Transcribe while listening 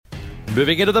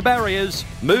Moving into the barriers,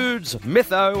 Moods,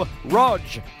 Mytho, Rog,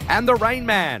 and the Rain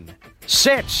Man.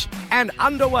 Set and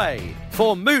underway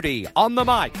for Moody on the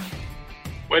Mic.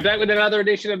 We're back with another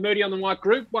edition of Moody on the Mic.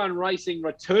 Group 1 racing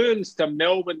returns to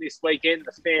Melbourne this weekend.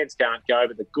 The fans can't go,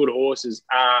 but the good horses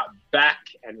are back,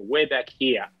 and we're back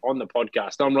here on the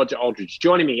podcast. I'm Roger Aldridge.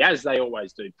 Joining me, as they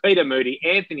always do, Peter Moody,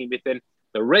 Anthony Mithun,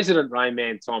 the resident Rain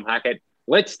Man, Tom Hackett.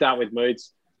 Let's start with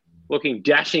Moods, looking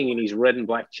dashing in his red and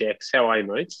black checks. How are you,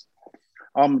 Moods?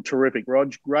 I'm terrific,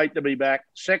 Rog. Great to be back.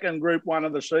 Second Group 1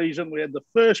 of the season. We had the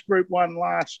first Group 1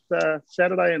 last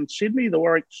Saturday in Sydney, the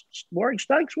Warwick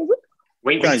Stakes, was it?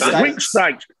 Wink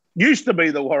Stakes. Used to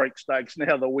be the Warwick Stakes,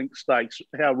 now the Wink Stakes.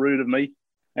 How rude of me.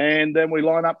 And then we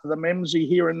line up for the Memsie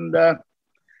here in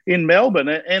Melbourne.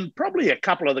 And probably a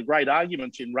couple of the great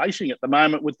arguments in racing at the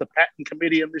moment with the Pattern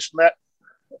Committee and this and that.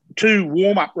 2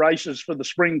 warm-up races for the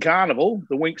Spring Carnival,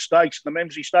 the Wink Stakes and the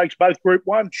Memsie Stakes, both Group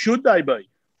 1. Should they be?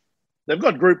 They've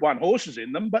got Group 1 horses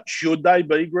in them, but should they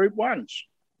be Group 1s?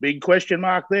 Big question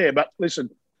mark there. But listen,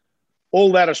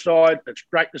 all that aside, it's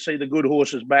great to see the good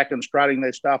horses back and strutting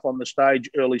their stuff on the stage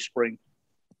early spring.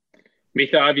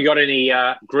 Mitho, have you got any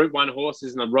Group 1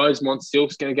 horses in the Rosemont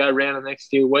Stilts going to go around in the next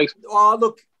few weeks? Oh,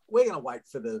 look, we're going to wait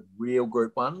for the real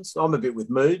Group 1s. I'm a bit with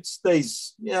Moods.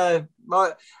 These, I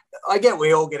get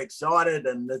we all get excited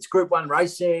and it's Group 1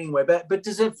 racing. We're back. But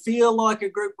does it feel like a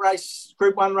Group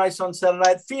 1 race on Saturday?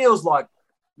 It feels like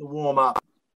the warm-up.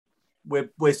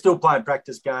 We're still playing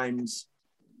practice games.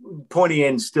 Pointy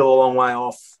end's still a long way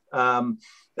off.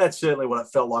 That's certainly what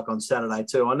it felt like on Saturday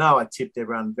too. I know I tipped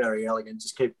everyone Very Elegant,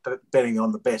 just keep betting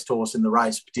on the best horse in the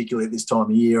race, particularly at this time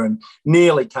of year, and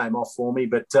nearly came off for me.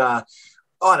 But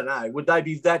I don't know. Would they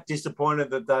be that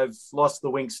disappointed that they've lost the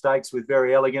Wink Stakes with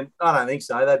Very Elegant? I don't think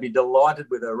so. They'd be delighted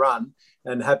with her run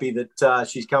and happy that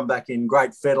she's come back in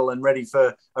great fettle and ready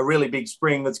for a really big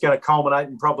spring that's going to culminate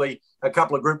in probably a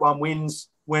couple of Group 1 wins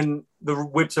when the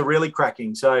whips are really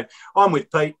cracking. So I'm with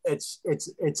Pete. It's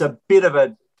a bit of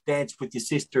a dance with your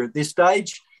sister at this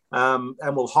stage, and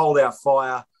we'll hold our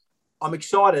fire. I'm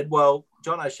excited. Well,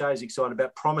 John O'Shea's excited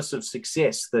about Promise of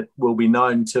Success that will be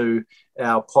known to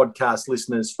our podcast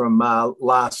listeners from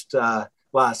last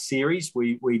series.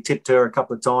 We tipped her a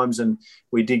couple of times and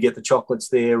we did get the chocolates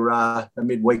there a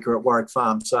midweeker at Warwick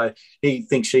Farm. So he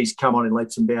thinks she's come on in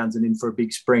leaps and bounds and in for a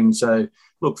big spring. So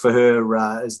look for her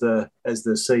as the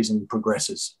season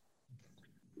progresses.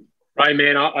 Right,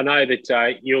 man, I know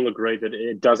that you'll agree that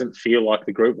it doesn't feel like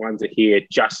the Group 1s are here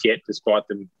just yet, despite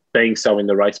them being so in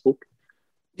the race book.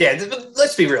 Yeah,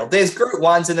 let's be real. There's Group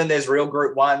 1s and then there's real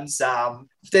Group 1s.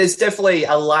 There's definitely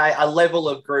a level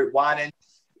of Group 1. And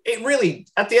it really,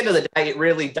 at the end of the day, it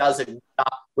really doesn't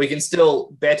matter. We can still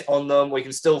bet on them. We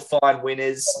can still find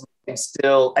winners. And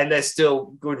there's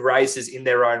still good races in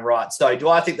their own right. So do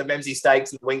I think the Memsie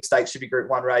Stakes and the Wink Stakes should be Group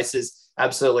 1 races?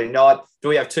 Absolutely not. Do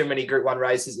we have too many Group 1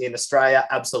 races in Australia?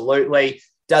 Absolutely.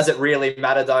 Does it really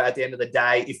matter, though, at the end of the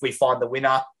day, if we find the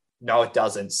winner? No, it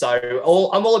doesn't. So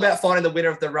I'm all about finding the winner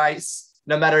of the race,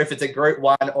 no matter if it's a Group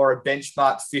 1 or a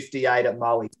benchmark 58 at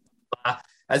Moe.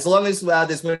 As long as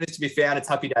there's winners to be found, it's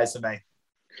happy days for me.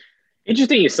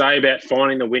 Interesting you say about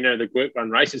finding the winner of the Group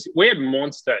 1 races. We had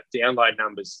monster download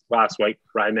numbers last week,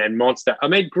 Rayman, monster. I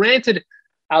mean, granted,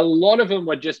 a lot of them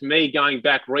were just me going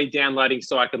back, re-downloading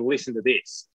so I could listen to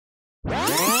this.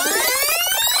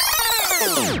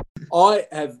 I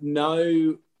have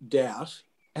no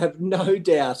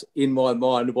doubt in my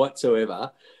mind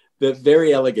whatsoever that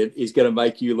Very Elegant is going to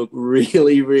make you look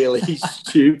really, really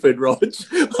stupid, Rog.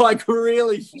 Like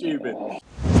really stupid.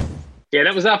 Yeah,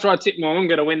 that was after I tipped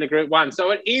Mo'unga to win the Group 1.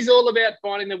 So it is all about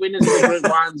finding the winners of the Group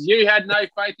 1s. You had no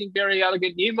faith in Very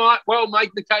Elegant. You might well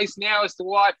make the case now as to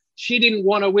why she didn't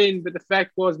want to win. But the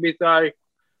fact was, Mitho,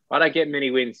 I don't get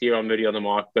many wins here on Moody on the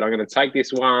Mic, but I'm going to take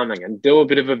this one. I'm going to do a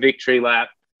bit of a victory lap.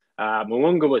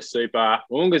 Mo'unga was super.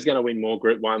 Mo'unga's going to win more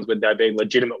Group 1s, whether they be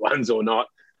legitimate ones or not.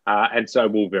 And so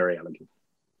will Very Elegant.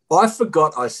 I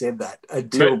forgot I said that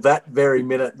until that very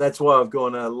minute. That's why I've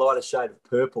gone a lighter shade of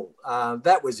purple.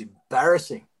 That was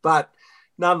embarrassing. But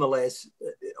nonetheless,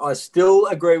 I still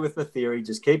agree with the theory.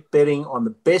 Just keep betting on the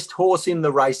best horse in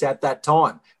the race at that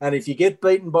time. And if you get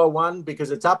beaten by one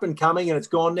because it's up and coming and it's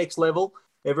gone next level,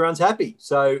 everyone's happy.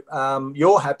 So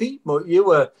you're happy. You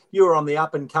were on the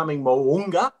up and coming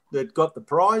Mo'unga that got the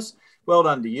prize. Well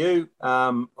done to you.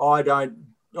 I'm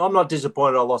not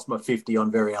disappointed I lost my 50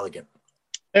 on Very Elegant.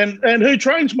 And who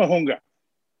trains Mo'unga?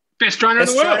 Best trainer in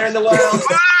the world. Trainer in the world.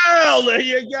 Well, there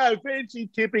you go. Fancy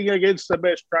tipping against the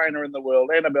best trainer in the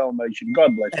world, Annabelle Measham.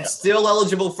 God bless And her. still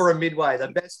eligible for a midway, the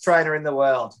best trainer in the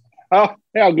world. Oh,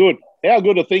 how good. How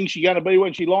good a thing she going to be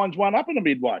when she lines one up in a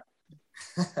midway?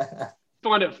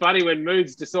 find it funny when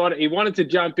Moods decided he wanted to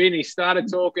jump in. He started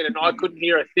talking and I couldn't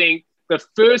hear a thing. The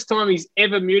first time he's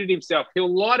ever muted himself,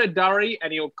 he'll light a durry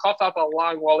and he'll cough up a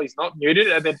lung while he's not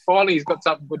muted. And then finally he's got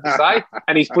something good to say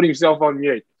and he's put himself on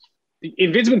mute. The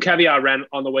Invincible Caviar ran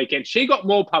on the weekend. She got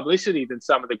more publicity than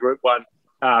some of the Group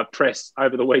 1 press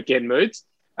over the weekend, Moods.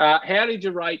 How did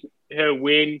you rate her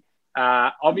win?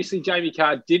 Obviously, Jamie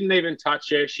Carr didn't even touch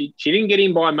her. She didn't get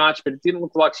in by much, but it didn't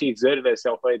look like she exerted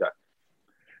herself either.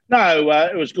 No,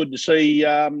 it was good to see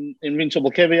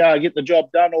Invincible Caviar get the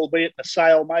job done, albeit the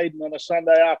Sale Maiden on a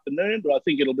Sunday afternoon, but I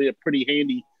think it'll be a pretty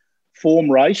handy form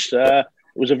race. It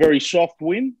was a very soft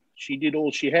win. She did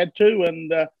all she had to,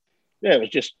 and it was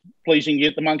just pleasing to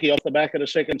get the monkey off the back at a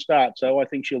second start. So I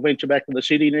think she'll venture back to the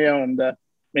city now and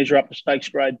measure up the stakes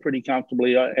grade pretty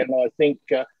comfortably. And I think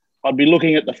I'd be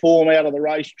looking at the form out of the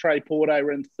race. Trey Porte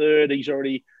ran third. He's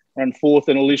already run fourth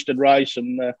in a listed race,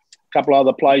 and couple of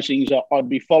other placings. I'd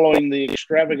be following the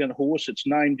Extravagant horse. Its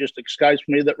name just escapes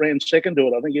me, that ran second to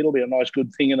it. I think it'll be a nice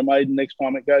good thing in a maiden next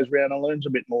time it goes round and learns a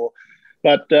bit more.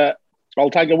 But I'll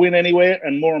take a win anywhere,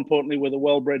 and more importantly with a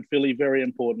well-bred filly, very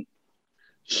important.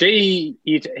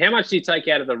 How much do you take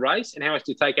out of the race and how much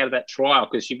do you take out of that trial?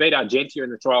 Because she beat Argentia in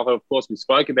the trial, who of course we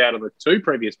spoke about on the 2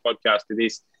 previous podcasts to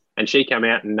this, and she came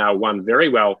out and won very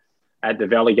well at the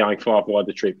Valley, going 5 wide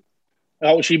the trip.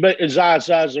 Oh, she beat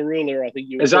Zarzarella, I think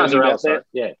you were talking about that.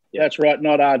 Yeah. That's right,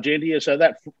 not Argentia. So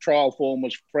that trial form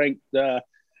was franked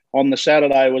on the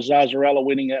Saturday, was Zarzarella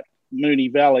winning at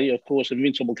Moonee Valley. Of course,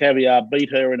 Invincible Caviar beat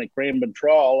her in a Cranbourne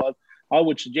trial. I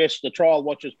would suggest the trial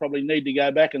watchers probably need to go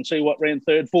back and see what ran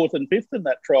 3rd, 4th and 5th in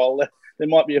that trial. There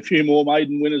might be a few more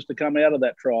maiden winners to come out of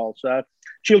that trial. So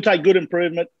she'll take good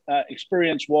improvement,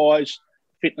 experience-wise,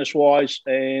 fitness-wise,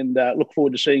 and look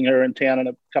forward to seeing her in town in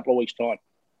a couple of weeks' time.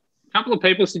 A couple of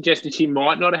people suggested she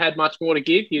might not have had much more to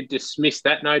give. You dismissed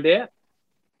that, no doubt.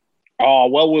 Oh,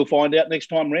 well, we'll find out next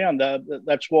time round.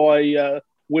 That's why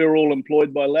we're all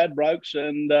employed by Ladbrokes,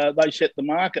 and they set the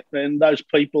market, and those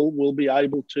people will be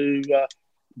able to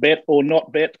bet or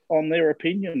not bet on their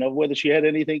opinion of whether she had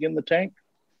anything in the tank.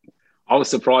 I was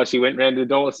surprised she went round to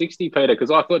 $1.60, Peter,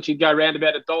 because I thought she'd go round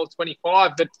about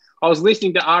 $1.25. But I was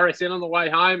listening to RSN on the way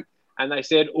home, and they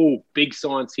said, big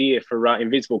signs here for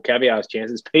Invincible Caviar's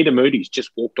chances. Peter Moody's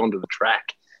just walked onto the track.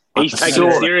 He's taking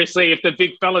it seriously if the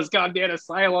big fella's gone down a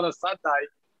sale on a Sunday.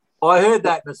 I heard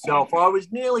that myself. I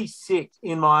was nearly sick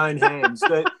in my own hands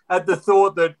at the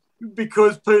thought that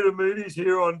because Peter Moody's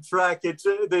here on track, there's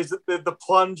the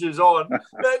plunges on.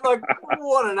 Like,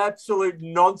 what an absolute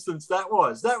nonsense that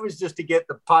was. That was just to get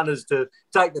the punters to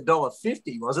take the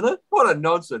 $1.50, wasn't it? What a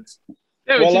nonsense.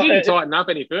 Yeah, but she didn't tighten up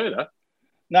any further.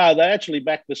 No, they actually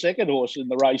backed the second horse in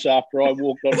the race after I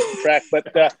walked onto the track.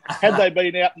 But had they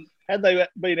been out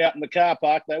in the car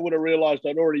park, they would have realised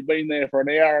I'd already been there for an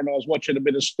hour and I was watching a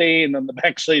bit of Stan in the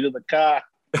back seat of the car.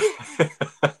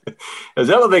 Is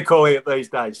that what they're calling it these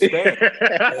days? Stan?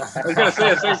 I was going to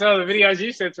say, I see some of the videos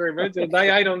you sent through, but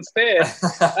they ate on Stan.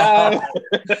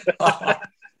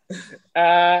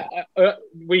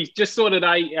 We just saw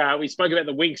today, we spoke about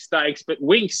the Winx Stakes, but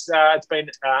Winx, it's been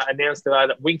announced today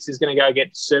that Winx is going to go get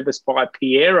serviced by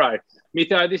Piero.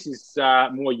 Mitho, this is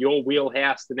more your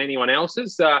wheelhouse than anyone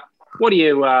else's. What do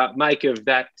you make of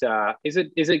that? Is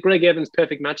it Greg Evans'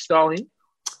 perfect match style here?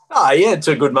 Oh, yeah, it's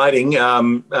a good mating.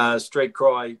 Street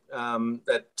Cry,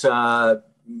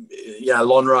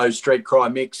 Lonrose Street Cry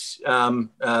mix.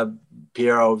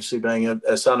 Piero obviously being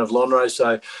a son of Lonrose.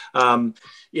 So,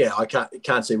 I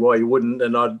can't see why you wouldn't.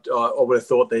 And I would have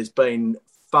thought there's been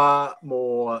far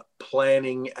more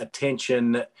planning,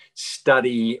 attention,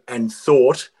 study and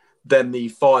thought than the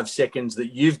 5 seconds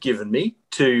that you've given me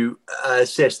to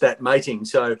assess that mating.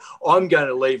 So I'm going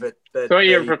to leave it that. So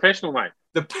you're a professional, mate.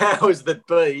 The powers that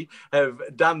be have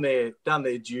done their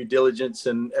due diligence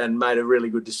and made a really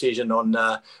good decision on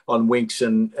Winx,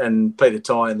 and Peter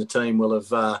Tighe and the team will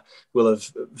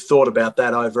have thought about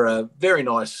that over a very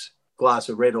nice glass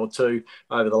of red or two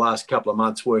over the last couple of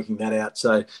months, working that out.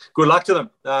 So good luck to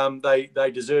them.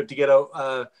 They deserve to get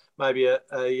maybe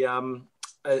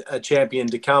a champion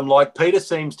to come, like Peter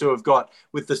seems to have got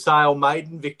with the Sale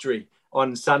Maiden victory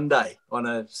on a Sunday.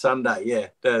 Yeah.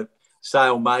 The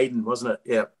Sale Maiden, wasn't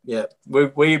it? Yeah.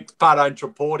 We part own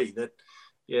Traporti that,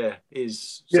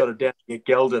 is sort of down to get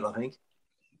gelded, I think.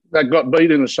 They got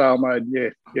beat in the Sale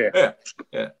Maiden, yeah.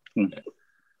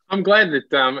 I'm glad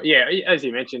that, as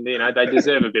you mentioned, they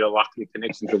deserve a bit of luck in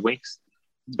connection to Winx.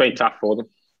 It's been tough for them.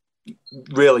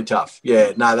 Really tough,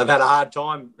 yeah. No, they've had a hard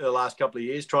time the last couple of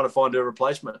years trying to find a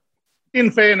replacement. In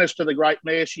fairness to the great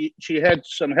mare, she had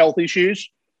some health issues.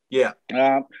 Yeah.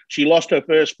 She lost her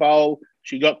first foal.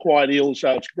 She got quite ill,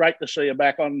 so it's great to see her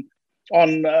back on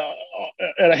on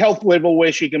at a health level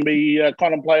where she can be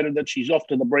contemplated that she's off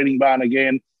to the breeding barn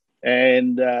again.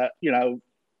 And,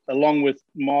 along with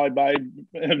my babe,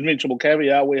 Invincible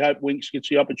Caviar, we hope Winx gets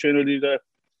the opportunity to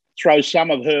throw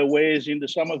some of her wares into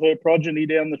some of her progeny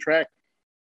down the track.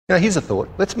 Now, here's a thought.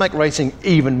 Let's make racing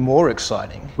even more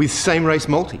exciting with Same Race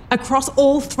Multi. Across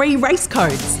all 3 race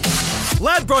codes.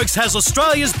 Ladbrokes has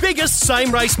Australia's biggest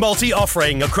same race multi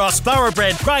offering across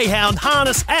thoroughbred, greyhound,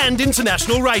 harness and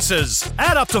international races.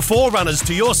 Add up to 4 runners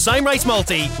to your same race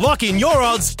multi, lock in your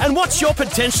odds and watch your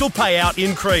potential payout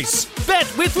increase.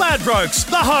 Bet with Ladbrokes,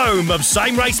 the home of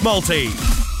same race multi.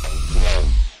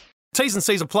 T's and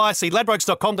C's apply. See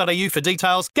ladbrokes.com.au for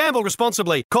details. Gamble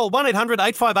responsibly. Call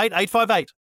 1-800-858-858.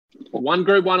 One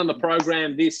Group 1 on the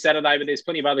program this Saturday, but there's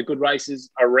plenty of other good races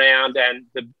around. And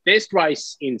the best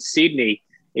race in Sydney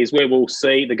is where we'll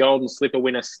see the Golden Slipper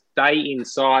winner stay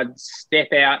inside,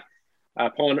 step out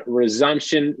upon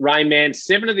resumption. Rainman,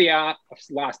 7 of the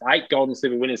last 8 Golden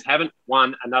Slipper winners haven't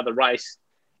won another race.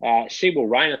 She Will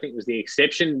Reign, I think, was the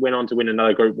exception, went on to win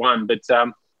another Group 1. But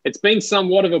it's been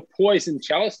somewhat of a poison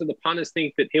chalice, and the punters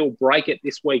think that he'll break it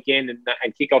this weekend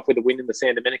and kick off with a win in the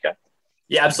San Domenico.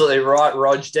 Yeah, absolutely right,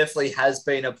 Rog. Definitely has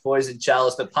been a poison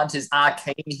chalice, but punters are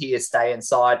keen here, stay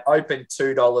inside. Open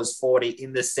 $2.40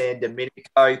 in the San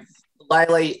Domenico.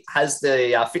 Laley has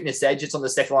the fitness edge. It's on the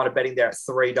second line of betting there at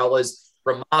 $3.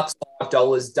 Remarks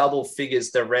 $5, double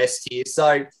figures the rest here.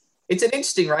 So it's an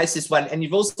interesting race, this one. And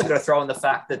you've also got to throw in the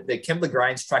fact that the Kembla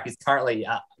Grange track is currently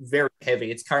very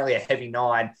heavy. It's currently a heavy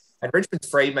 9. And Richmond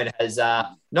Freedman has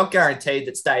not guaranteed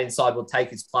that Stay Inside will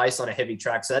take his place on a heavy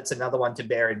track. So that's another one to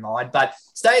bear in mind. But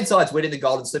Stay Inside's win in the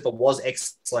Golden Slipper was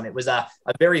excellent. It was a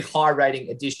very high rating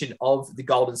edition of the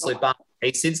Golden Slipper.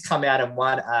 He's since come out and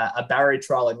won a barrier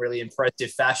trial in really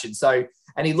impressive fashion. So,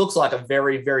 and he looks like a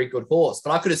very, very good horse.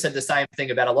 But I could have said the same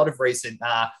thing about a lot of recent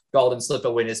Golden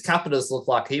Slipper winners. Capitals looked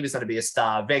like he was going to be a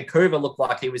star. Vancouver looked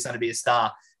like he was going to be a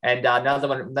star. And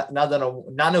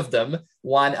none of them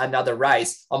won another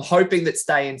race. I'm hoping that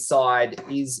Stay Inside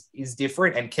is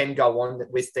different and can go on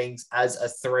with things as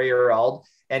a 3-year-old.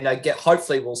 And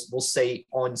hopefully we'll see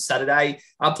on Saturday.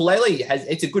 Pulele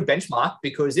it's a good benchmark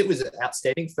because it was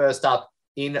outstanding first up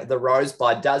in the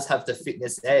Rosebud. Does have the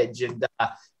fitness edge, and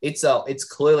it's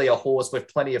clearly a horse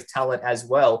with plenty of talent as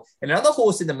well. And another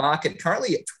horse in the market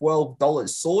currently at $12,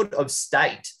 Sword of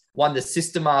State, won the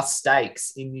Systema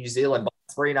Stakes in New Zealand by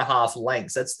 3.5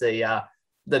 lengths. That's the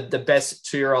best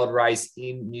 2-year-old race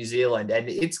in New Zealand, and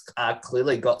it's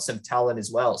clearly got some talent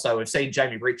as well. So we've seen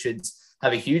Jamie Richards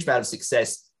have a huge amount of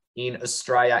success in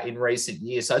Australia in recent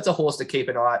years. So it's a horse to keep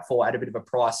an eye out for at a bit of a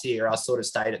price here. I sort of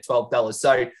stayed at $12.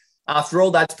 So after all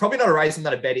that, it's probably not a race I'm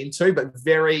going to bet into, but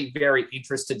very, very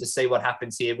interested to see what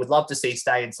happens here. Would love to see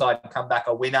Stay Inside and come back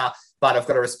a winner, but I've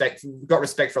got respect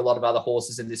for a lot of other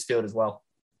horses in this field as well.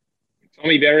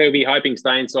 Tommy Berry will be hoping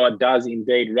Stay Inside does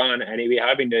indeed run, and he'll be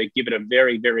hoping to give it a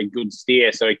very, very good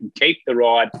steer so he can keep the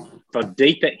ride for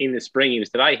deeper in the spring. He was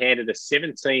today handed a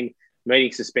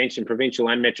 17-meeting suspension, provincial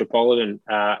and metropolitan,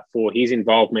 for his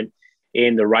involvement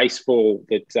in the race fall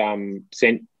that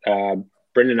sent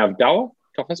Brendan Avdulla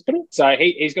to hospital. So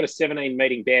he's got a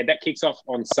 17-meeting ban. That kicks off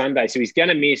on Sunday. So he's going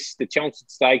to miss the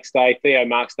Chelmsford Stakes Day, Theo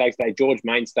Mark Stakes Day, George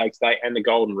Main Stakes Day, and the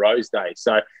Golden Rose Day.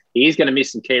 So he is going to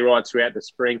miss some key rides throughout the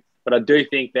spring. But I do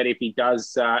think that if he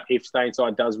does, if Stay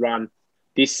Inside does run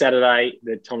this Saturday,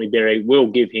 that Tommy Berry will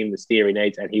give him the steer he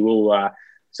needs, and he will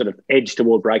sort of edge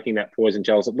toward breaking that poison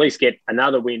chalice, at least get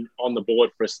another win on the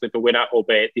board for a slipper winner,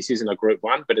 albeit this isn't a Group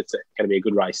 1, but it's going to be a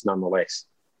good race nonetheless.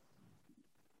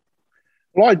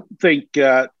 Well, I think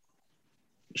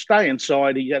Stay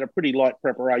Inside, he had a pretty light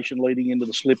preparation leading into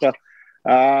the slipper.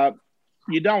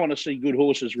 You don't want to see good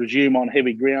horses resume on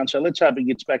heavy ground, so let's hope he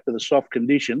gets back to the soft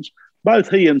conditions.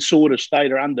 Both he and Sword of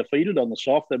State are undefeated on the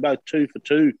soft. They're both 2 for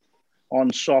 2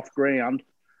 on soft ground.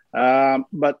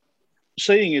 But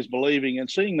seeing is believing, and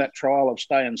seeing that trial of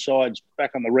Stay Inside's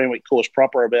back on the Randwick course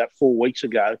proper about 4 weeks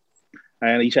ago,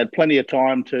 and he's had plenty of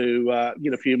time to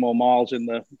get a few more miles in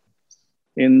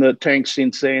the tank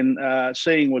since then.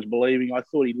 Seeing was believing. I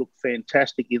thought he looked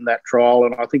fantastic in that trial,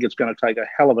 and I think it's going to take a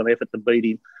hell of an effort to beat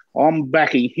him. I'm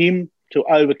backing him to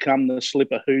overcome the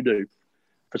slipper hoodoo.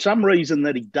 For some reason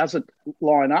that he doesn't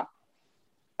line up,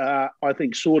 I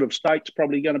think Sword of State's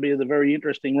probably going to be the very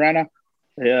interesting runner.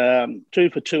 2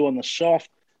 for 2 on the soft.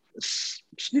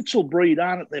 Snitzel Breed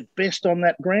aren't at their best on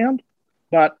that ground,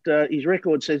 but his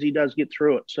record says he does get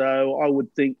through it. So I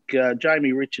would think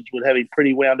Jamie Richards would have him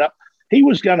pretty wound up. He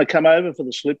was going to come over for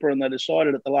the slipper, and they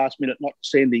decided at the last minute not to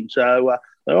send him. So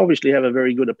they obviously have a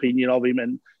very good opinion of him.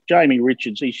 And Jamie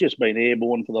Richards, he's just been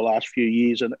airborne for the last few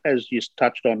years. And as you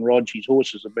touched on, Rog, his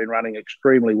horses have been running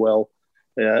extremely well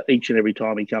each and every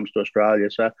time he comes to Australia.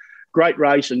 So great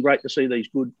race and great to see these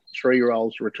good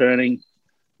 3-year-olds returning.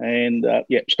 And,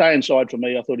 stay inside for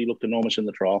me. I thought he looked enormous in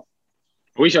the trial.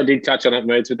 I wish I did touch on that,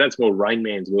 Moods, but that's more Rain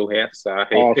Man's wheelhouse.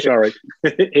 Sorry.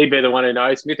 He'd be the one who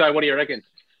knows. Smitho, what do you reckon?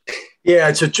 Yeah,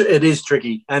 it is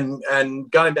tricky. And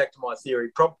going back to my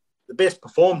theory, the best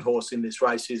performed horse in this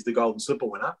race is the Golden Slipper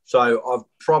winner. So I've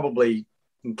probably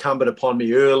incumbent upon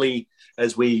me early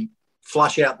as we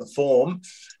flush out the form.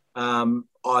 For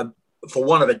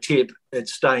one of a tip,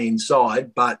 it's stay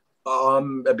inside, but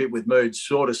I'm a bit with Moods.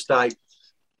 Sort of State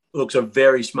looks a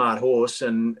very smart horse,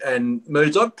 and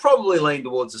Moods, I'd probably lean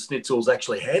towards the Schnitzels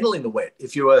actually handling the wet.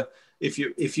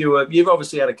 You've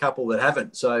obviously had a couple that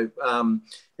haven't. So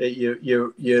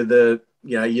you're the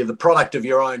product of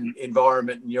your own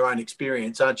environment and your own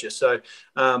experience, aren't you? So,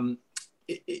 I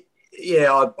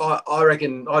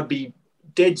reckon I'd be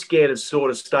dead scared of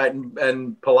Sort of State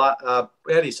and how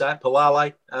do you say it?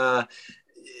 Palale.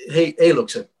 He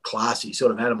looks a classy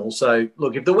sort of animal. So,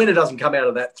 look, if the winner doesn't come out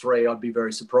of that 3, I'd be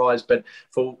very surprised. But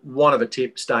for one of a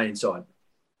tip, stay inside.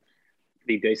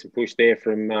 Pretty decent push there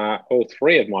from all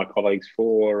 3 of my colleagues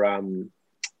for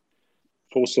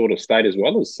Sort of State as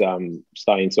well as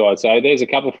stay inside. So there's a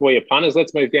couple for your punters.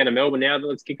 Let's move down to Melbourne now.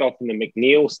 Let's kick off in the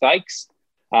McNeil Stakes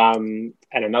and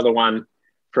another one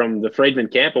from the Freedman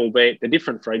camp, albeit the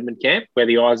different Freedman camp, where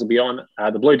the eyes will be on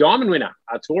the Blue Diamond winner,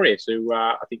 Artorius, who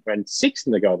I think ran 6th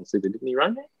in the Golden Slipper, didn't he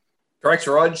run there? Correct,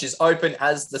 Rog is open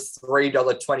as the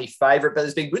 $3.20 favourite, but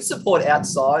there's been good support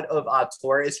outside of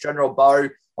Artorius. General Bow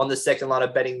on the second line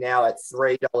of betting now at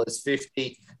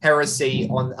 $3.50.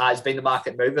 Heresy has been the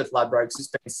market mover with Ladbrokes. It's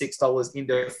been $6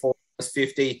 into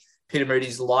 $4.50. Peter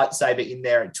Moody's Lightsaber in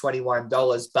there at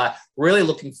 $21. But really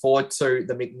looking forward to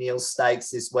the McNeil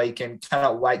Stakes this week and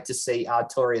cannot wait to see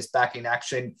Artorius back in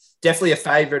action. Definitely a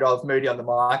favourite of Moody on the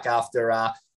mic after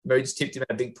Moody's tipped him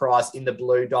at a big price in the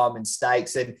Blue Diamond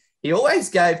Stakes. And he always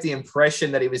gave the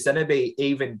impression that he was going to be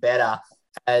even better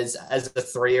as a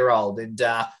 3-year-old. And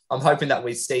I'm hoping that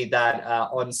we see that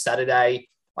on Saturday.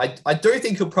 I do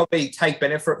think he'll probably take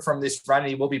benefit from this run.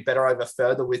 He will be better over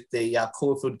further with the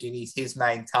Caulfield Guineas, his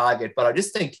main target. But I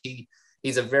just think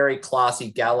he's a very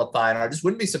classy galloper, and I just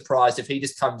wouldn't be surprised if he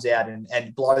just comes out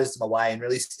and blows them away and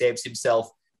really stamps himself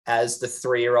as the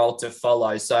 3-year-old to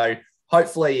follow. So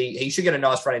hopefully he should get a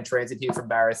nice run in transit here from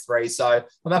barrier 3. So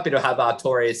I'm happy to have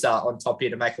Artorius on top here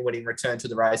to make a winning return to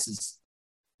the races.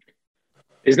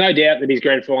 There's no doubt that his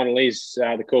grand final is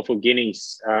the Caulfield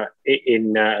Guineas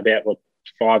in about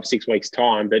 5-6 weeks'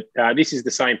 time. But this is the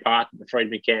same path that the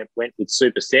Freedman camp went with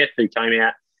Super Seth, who came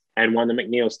out and won the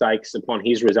McNeil Stakes upon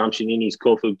his resumption in his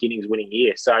Caulfield Guineas winning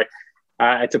year. So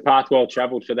it's a path well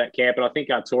travelled for that camp. And I think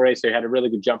Artorius, who had a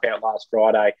really good jump out last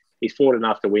Friday, he's fought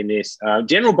enough to win this.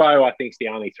 General Bow, I think, is the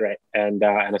only threat. And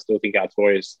I still think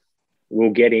Artorius will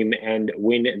get him and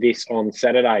win this on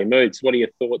Saturday. Moods, what are your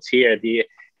thoughts here? Do you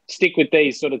stick with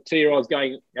these sort of 2-year-olds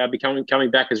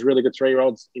coming back as really good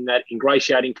 3-year-olds in that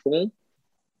ingratiating form?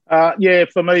 For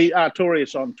me,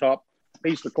 Artorius on top.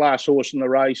 He's the class horse in the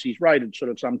race. He's rated sort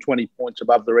of some 20 points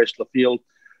above the rest of the field.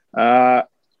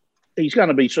 He's going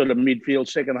to be sort of midfield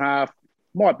second half.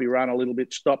 Might be run a little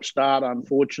bit stop-start,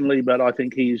 unfortunately, but I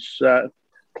think his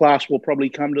class will probably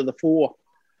come to the fore.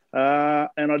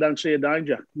 And I don't see a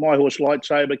danger. My horse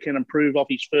Lightsaber can improve off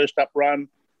his first up run.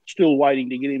 Still waiting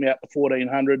to get him out to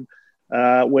 1,400,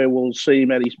 where we'll see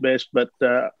him at his best. But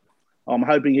I'm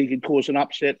hoping he could cause an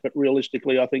upset. But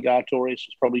realistically, I think Artorius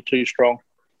is probably too strong.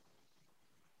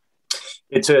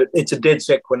 It's a dead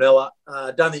set Quinella.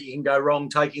 Don't think you can go wrong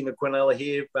taking the Quinella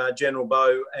here. General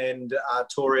Bow and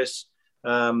Artorius.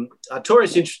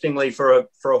 Artorius, interestingly, for a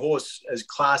horse as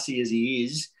classy as he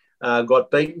is,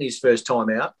 got beaten his first time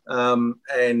out,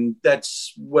 and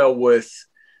that's well worth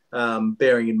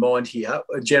bearing in mind here.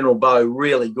 General Bow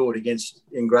really good against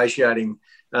ingratiating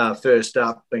first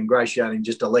up, ingratiating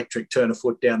just electric turn of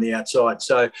foot down the outside.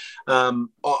 So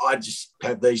I just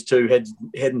have these two head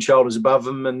and shoulders above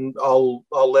them, and I'll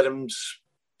let them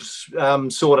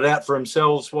sort it out for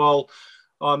themselves while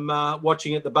I'm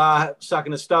watching at the bar,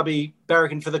 sucking a stubby,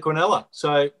 barracking for the Quinella.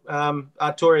 So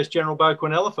Artorius, General Bow,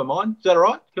 Quinella for mine. Is that all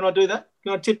right? Can I do that?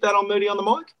 Can I tip that on Moody on the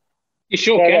mic? You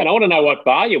sure can. I want to know what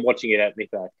bar you're watching it at,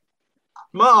 Mitho.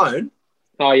 My own.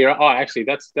 Oh, actually,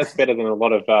 that's better than a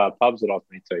lot of pubs that I've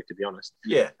been to be honest.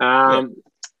 Yeah.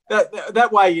 That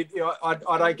way,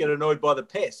 I don't get annoyed by the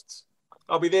pests.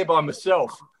 I'll be there by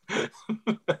myself. Biggest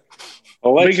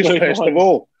pest of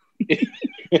all.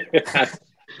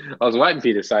 I was waiting for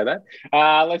you to say that.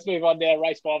 Let's move on now.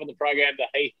 Race 5 of the program, the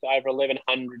Heath, over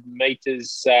 1,100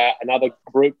 metres. Another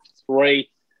Group 3.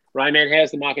 Rayman,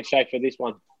 how's the market shape for this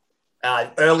one?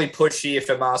 Early push here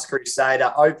for Masked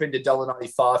Crusader. Opened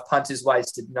 $1.95. Punters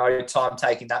wasted no time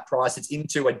taking that price. It's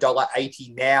into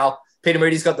 $1.80 now. Peter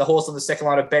Moody's got the horse on the second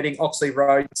line of betting. Oxley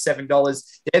Road,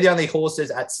 $7. They're the only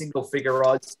horses at single figure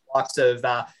odds. Likes of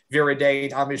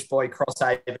Viridine, Amish Boy,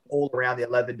 Crosshaven, all around the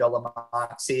 $11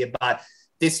 marks here. But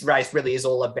this race really is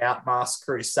all about Masked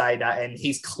Crusader, and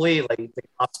he's clearly the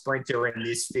class sprinter in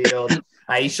this field.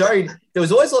 He showed there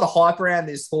was always a lot of hype around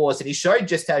this horse, and he showed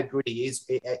just how good he is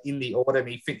in the autumn.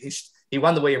 He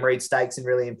won the William Reid Stakes in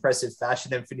really impressive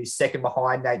fashion, and finished second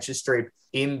behind Nature Strip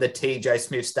in the TJ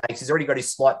Smith Stakes. He's already got his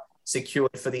slot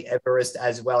secured for the Everest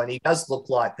as well, and he does look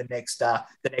like the next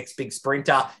big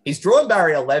sprinter. He's drawn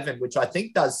barrier 11, which I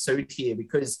think does suit here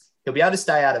because he'll be able to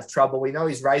stay out of trouble. We know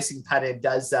his racing pattern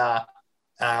does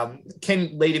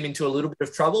can lead him into a little bit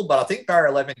of trouble, but I think barrier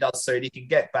 11 does suit. He can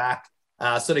get back,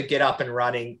 sort of get up and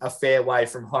running a fair way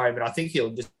from home, and I think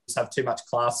he'll just have too much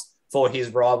class for his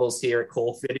rivals here at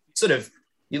Caulfield.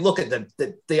 You look at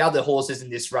the other horses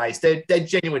in this race, they're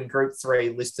genuine Group 3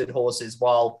 listed horses,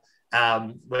 while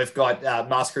we've got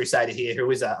Masked Crusader here,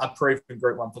 who is a proven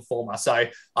Group 1 performer. So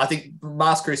I think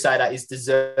Masked Crusader is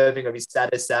deserving of his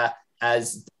status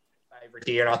as the favourite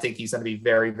here, and I think he's going to be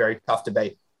very, very tough to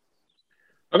beat.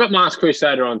 I've got Masked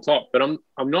Crusader on top, but I'm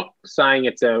not saying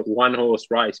it's a one-horse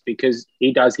race because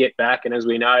he does get back, and as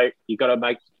we know, you've got to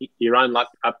make your own luck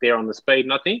up there on the speed,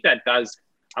 and I think that does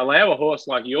allow a horse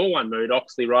like your one, Mood,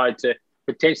 Oxley Road, to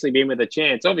potentially be in with a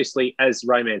chance. Obviously, as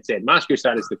Rayman said, Masked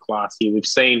Crusader is the class here. We've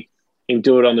seen him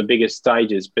do it on the biggest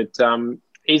stages, but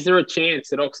is there a chance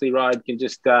that Oxley Road can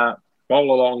just bowl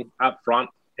along up front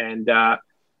and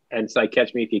say,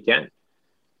 catch me if you can?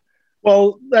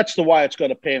 Well, that's the way it's got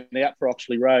to pan out for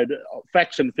Oxley Road.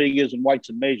 Facts and figures and weights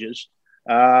and measures.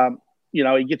 He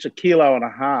gets 1.5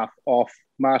 kilos off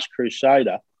Masked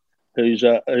Crusader, who's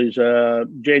a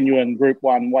genuine Group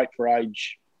 1 weight for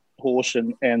age horse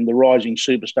and the rising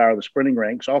superstar of the sprinting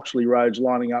ranks. Oxley Road's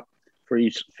lining up for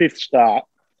his 5th start.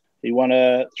 He won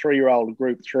a 3-year-old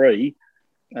Group 3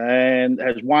 and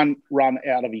has one run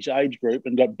out of his age group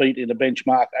and got beat in a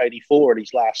benchmark 84 at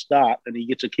his last start, and he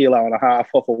gets 1.5 kilos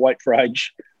off a weight for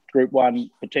age Group 1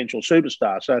 potential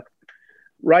superstar. So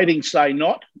ratings say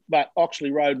not, but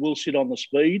Oxley Road will sit on the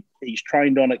speed. He's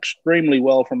trained on extremely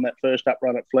well from that first up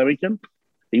run at Flemington.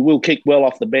 He will kick well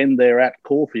off the bend there at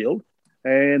Caulfield,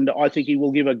 and I think he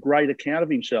will give a great account of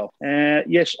himself.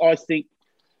 Yes, I think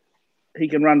he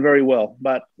can run very well,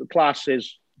 but the class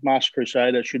says Masked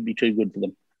Crusader should be too good for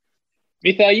them.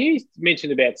 Mitho, you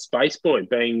mentioned about Space Boy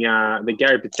being the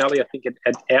Gary Patelli. I think it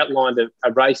had outlined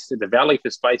a race to the Valley for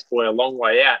Space Boy a long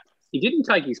way out. He didn't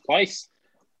take his place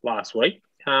last week.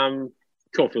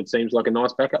 Caulfield seems like a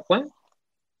nice backup plan.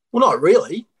 Well, not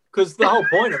really, because the whole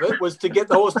point of it was to get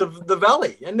the horse to the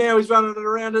Valley, and now he's running it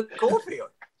around at Caulfield.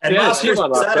 And Masked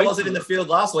Crusader wasn't in the field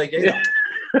last week either.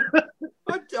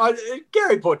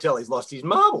 Gary Portelli's lost his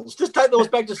marbles. Just take the horse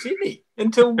back to Sydney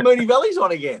until Moonee Valley's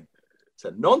on again. It's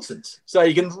a nonsense. So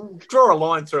you can draw a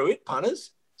line through it,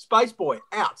 punters. Space Boy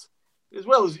out, as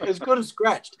well as good as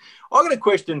scratched. I've got a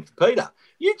question for Peter.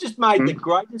 You just made the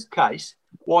greatest case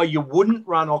why you wouldn't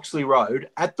run Oxley Road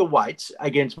at the weights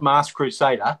against Masked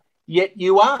Crusader, yet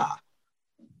you are.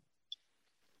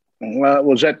 Well,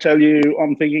 does that tell you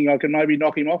I'm thinking I can maybe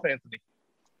knock him off, Anthony?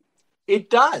 It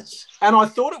does. And I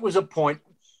thought it was a point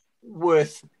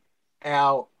worth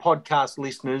our podcast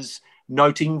listeners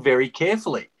noting very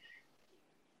carefully.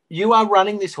 You are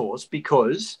running this horse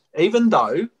because even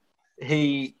though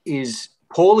he is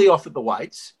poorly off at the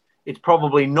weights, it's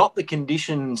probably not the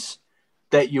conditions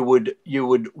that you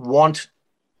would want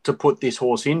to put this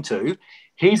horse into.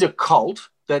 He's a colt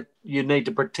that you need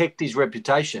to protect his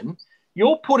reputation.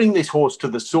 You're putting this horse to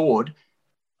the sword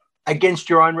against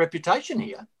your own reputation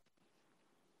here.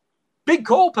 Big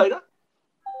call, Peter.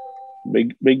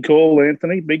 Big call,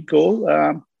 Anthony. Big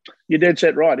call. You're dead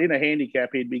set right. In a handicap,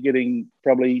 he'd be getting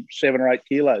probably 7 or 8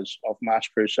 kilos off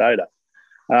Masked Crusader.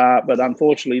 But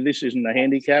unfortunately, this isn't a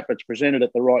handicap. It's presented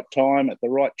at the right time, at the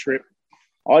right trip.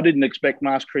 I didn't expect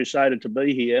Masked Crusader to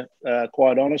be here,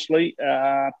 quite honestly.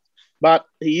 But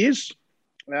he is,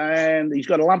 and he's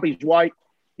got to lump his weight.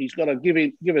 He's got to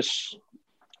give us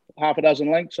half a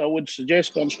dozen lengths, I would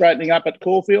suggest, on straightening up at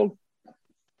Caulfield.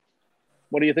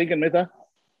 What are you thinking, Mitha?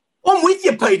 I'm with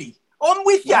you, Petey. I'm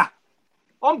with you.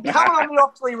 I'm coming on the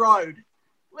Oxley Road.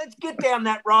 Let's get down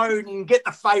that road and get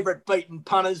the favourite beaten,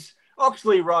 punters.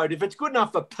 Oxley Road. If it's good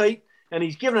enough for Pete and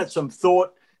he's given it some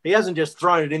thought, he hasn't just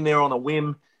thrown it in there on a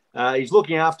whim, He's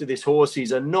looking after this horse.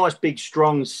 He's a nice, big,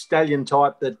 strong stallion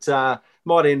type that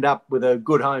might end up with a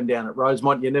good home down at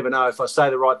Rosemont. You never know. If I say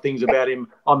the right things about him,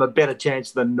 I'm a better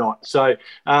chance than not. So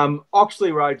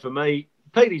Oxley Road for me.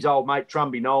 Petey's old mate,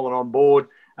 Trumby Nolan, on board.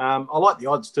 I like the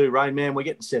odds too, Rain Man. We're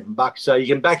getting $7, so you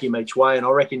can back him each way, and I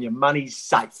reckon your money's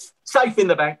safe. Safe in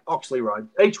the bank, Oxley Road,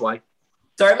 each way.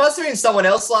 So it must have been someone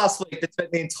else last week that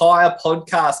spent the entire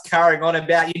podcast carrying on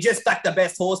about you just back the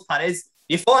best horse, punters.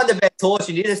 You find the best horse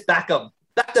and you just back them.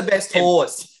 Back the best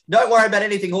horse. Don't worry about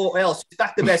anything else. Just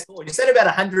back the best horse. You said it about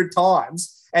 100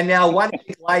 times, and now 1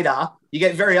 week later, you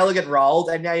get Very Elegant rolled,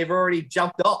 and now you've already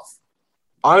jumped off.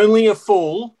 Only a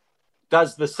fool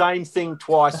does the same thing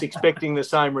twice, expecting the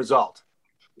same result.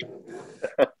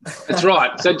 That's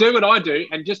right. So do what I do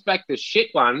and just back the shit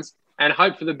ones and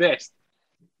hope for the best.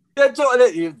 That's all.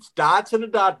 It's darts and a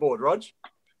dartboard, Rog.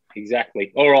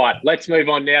 Exactly. All right, let's move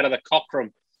on now to the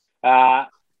Cochrane.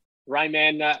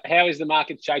 Rayman, how is the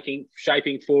market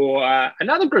shaping for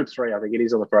another Group 3, I think it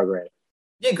is, on the program?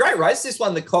 Yeah, great race. This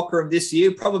one, the Cochrane this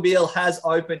year. Probabile has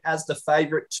opened as the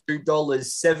favourite,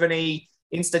 $2.70.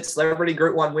 Instant Celebrity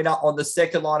Group 1 winner on the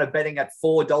second line of betting at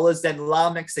 $4. Then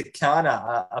La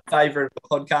Mexicana, a favourite of the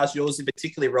podcast, yours in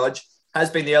particular, Rog, has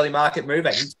been the early market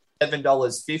mover,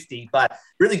 $7.50. But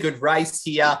really good race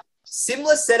here.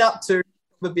 Similar setup to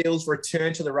Probabile's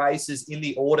return to the races in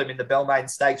the autumn in the Balmain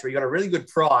Stakes, where you got a really good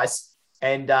price,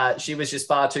 and she was just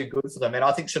far too good for them. And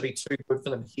I think she'll be too good for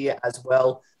them here as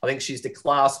well. I think she's the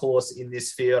class horse in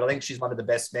this field. I think she's one of the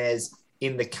best mares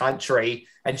in the country,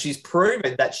 and she's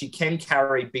proven that she can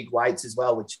carry big weights as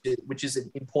well, which is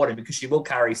important because she will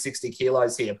carry 60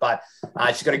 kilos here. But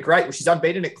she's got a great. She's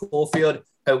unbeaten at Caulfield.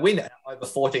 Her win over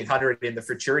 1,400 in the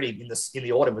Futurity in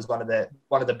the autumn was one of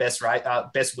the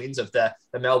best wins of the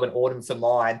Melbourne autumn for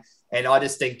mine. And I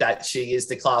just think that she is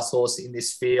the class horse in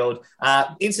this field.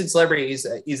 Instant Celebrity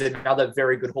is another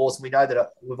very good horse. And we know that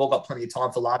we've all got plenty of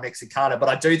time for La Mexicana, but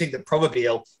I do think that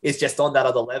Probabile is just on that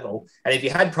other level. And if you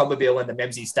had Probabile in the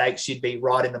Memsie Stakes, she'd be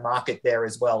right in the market there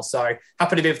as well. So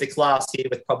happy to be with the class here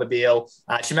with Probabile.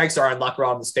 She makes her own luck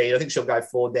right on the speed. I think she'll go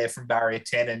forward there from barrier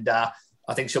 10, and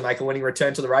I think she'll make a winning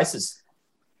return to the races.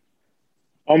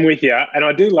 I'm with you, and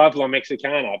I do love La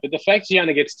Mexicana, but the fact she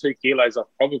only gets 2 kilos off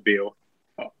Probabile,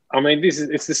 I mean,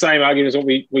 it's the same argument as what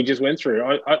we just went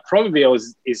through. Probabile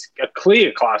is a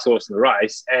clear class horse in the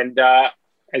race, and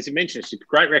as you mentioned, she's a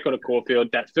great record at Caulfield.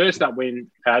 That first up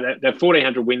win, that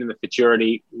 1,400 win in the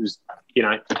Futurity was,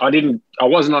 I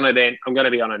wasn't on her then. I'm going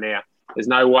to be on her now. There's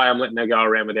no way I'm letting her go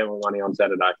around without my money on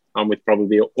Saturday. I'm with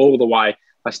Probabile all the way.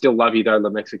 I still love you though, La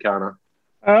Mexicana.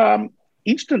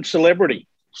 Instant Celebrity.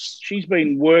 She's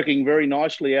been working very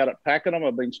nicely out at Pakenham.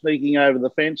 I've been sneaking over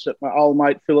the fence at my old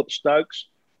mate Philip Stokes.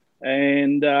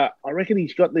 And I reckon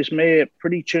he's got this mare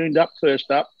pretty tuned up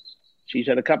first up. She's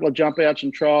had a couple of jump outs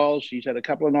and trials. She's had a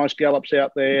couple of nice gallops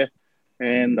out there.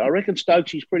 And I reckon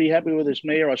Stokes is pretty happy with this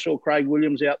mare. I saw Craig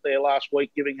Williams out there last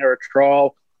week giving her a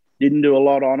trial. Didn't do a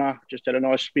lot on her. Just had a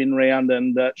nice spin round.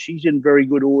 And she's in very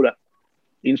good order,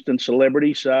 Instant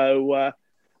Celebrity. So,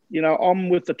 I'm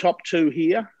with the top two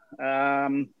here.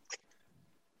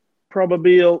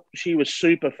 Probabile, she was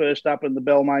super first up in the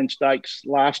Balmain Stakes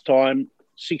last time.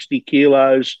 60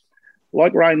 kilos.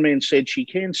 Like Rainman said, she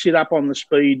can sit up on the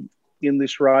speed in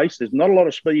this race. There's not a lot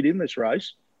of speed in this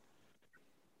race.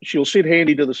 She'll sit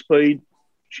handy to the speed.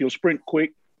 She'll sprint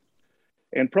quick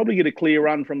and probably get a clear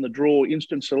run from the draw.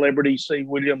 Instant Celebrity, C.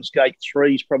 Williams, gate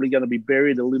 3 is probably going to be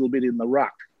buried a little bit in the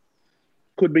ruck.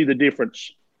 Could be the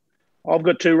difference. I've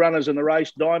got 2 runners in the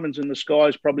race. Diamonds in the Sky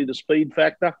is probably the speed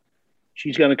factor.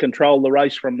 She's going to control the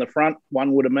race from the front,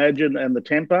 one would imagine, and the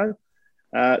tempo.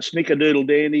 Snickerdoodle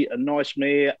Dandy, a nice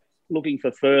mare, looking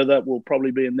for further, will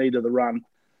probably be in need of the run.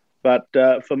 But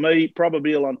for me,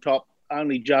 Probabile on top,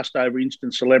 only just over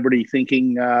Instant Celebrity,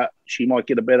 thinking she might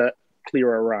get a better,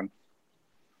 clearer run.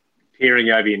 Peering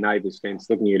over your neighbour's fence,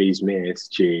 looking at his mares,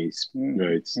 geez,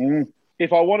 moods.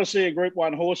 If I want to see a Group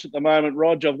 1 horse at the moment,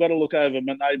 Rog, I've got to look over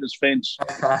my neighbour's fence.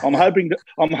 I'm hoping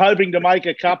to make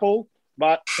a couple,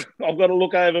 but I've got to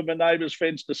look over my neighbour's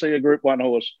fence to see a Group 1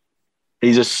 horse.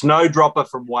 He's a snowdropper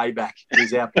from way back.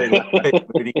 He's our Peter.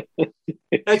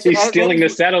 He's stealing the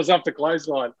saddles off the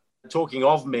clothesline. Talking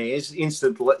of mares,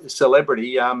 Instant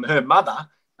Celebrity, her mother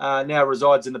now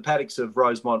resides in the paddocks of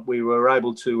Rosemont. We were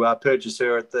able to purchase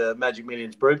her at the Magic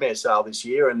Millions Broodmare sale this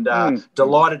year, and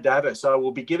delighted to have her. So we'll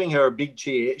be giving her a big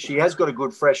cheer. She has got a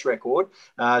good fresh record.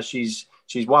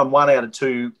 She's won 1 out of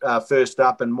 2 first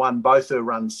up and won both her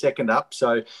runs second up.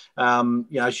 So,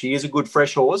 she is a good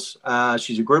fresh horse.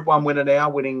 She's a Group 1 winner now,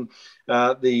 winning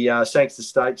the Sangster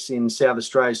Stakes in South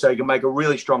Australia, so you can make a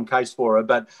really strong case for her.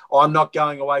 But I'm not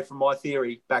going away from my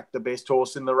theory. Back the best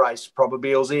horse in the race.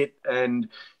 Probabil's it, and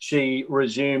she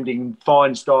resumed in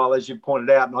fine style, as you pointed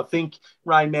out. And I think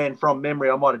Rain Man, from memory,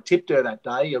 I might have tipped her that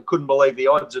day. I couldn't believe the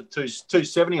odds of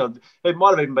 270. It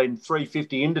might have even been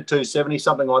 350 into 270,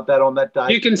 something like that on that day.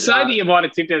 You can say that you might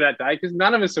have tipped her that day because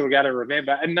none of us are going to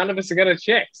remember and none of us are going to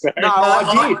check. So. No,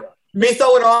 I did.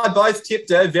 Mytho and I both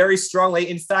tipped her very strongly.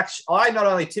 In fact, I not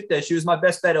only tipped her, she was my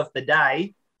best bet of the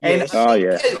day. And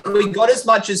we got as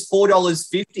much as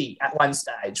 $4.50 at one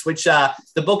stage, which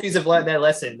the bookies have learned their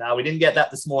lesson. We didn't get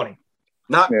that this morning.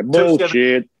 No,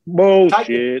 bullshit.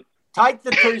 Take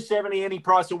the 270 any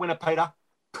price will win it, Peter.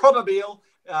 Probabil,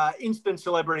 instant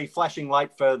celebrity flashing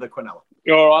late for the Quinella.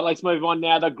 All right, let's move on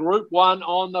now. The Group 1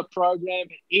 on the program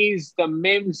is the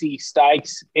Memsie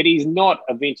Stakes. It is not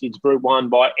a vintage Group 1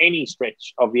 by any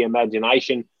stretch of the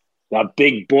imagination. The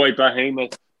big boy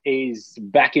Behemoth is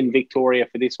back in Victoria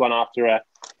for this one after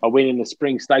a win in the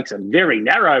Spring Stakes, a very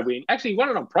narrow win. Actually, he won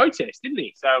it on protest, didn't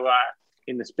he? So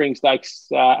in the Spring Stakes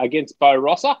against Bo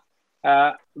Rosser.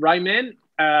 Rayman,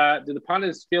 do the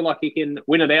punters feel like he can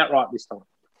win it outright this time?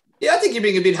 Yeah, I think you're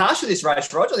being a bit harsh with this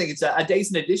race, Rog. I think it's a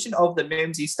decent edition of the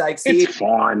Memsie Stakes here. It's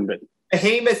fine, but...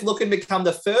 Behemoth looking to become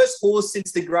the first horse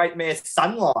since the great mare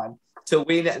Sunline to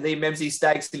win the Memsie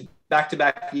Stakes in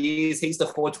back-to-back years. He's the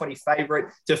 $4.20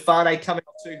 favourite. Tefane coming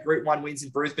off 2 Group 1 wins in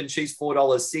Brisbane. She's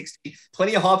 $4.60.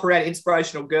 Plenty of hype around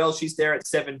Inspirational Girl. She's there at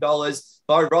 $7.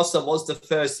 Bo Rosser was the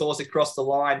first horse across the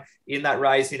line in that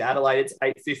race in Adelaide. It's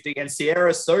 $8.50. And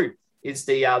Sierra Sue is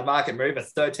the market mover,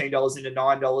 $13 into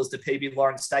 $9, the PB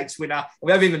Lawrence Stakes winner.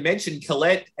 We haven't even mentioned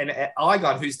Colette and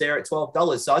Igon, who's there at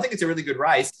 $12. So I think it's a really good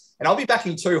race. And I'll be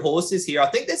backing 2 horses here. I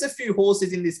think there's a few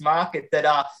horses in this market that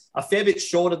are a fair bit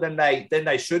shorter than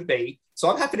they should be. So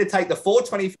I'm happy to take the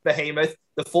 $4.20 for Behemoth,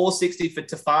 the $4.60 for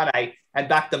Tefane, and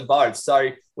back them both.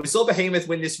 So we saw Behemoth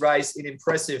win this race in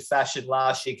impressive fashion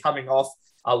last year, coming off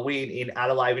a win in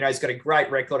Adelaide. We know he's got a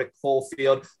great record at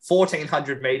Caulfield.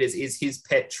 1,400 metres is his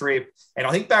pet trip. And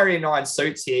I think Barrier 9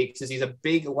 suits here because he's a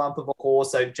big lump of a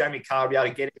horse. So Jamie Carr will be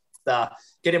able to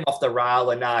get him off the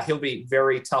rail, and he'll be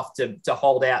very tough to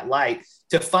hold out late.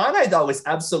 Tefane, though, is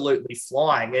absolutely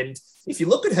flying. And if you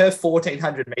look at her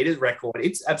 1,400 metres record,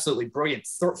 it's absolutely brilliant.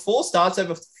 4 starts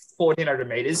over 1,400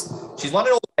 metres. She's won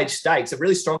an all-age stakes, a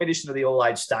really strong edition of the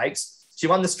all-age stakes. She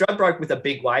won the Stradbroke with a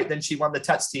big weight. Then she won the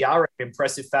Tats Tiara in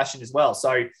impressive fashion as well.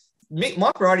 So Mike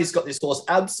Moroney's got this horse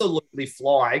absolutely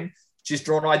flying. She's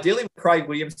drawn ideally with Craig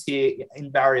Williams here in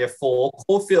Barrier 4.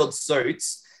 Caulfield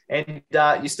suits. And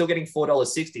you're still getting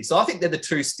 $4.60. So I think they're the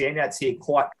 2 standouts here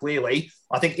quite clearly.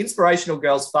 I think Inspirational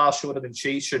Girl's far shorter than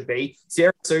she should be.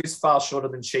 Sierra Sue's far shorter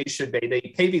than she should be.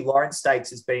 The PV Lawrence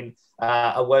Stakes has been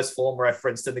a worse form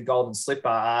reference than the Golden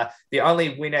Slipper. The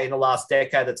only winner in the last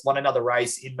decade that's won another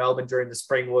race in Melbourne during the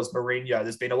spring was Mourinho.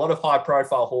 There's been a lot of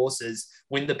high-profile horses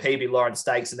win the PV Lawrence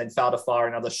Stakes and then fail to fire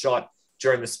another shot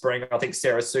during the spring. I think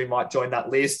Sarah Sue might join that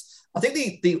list. I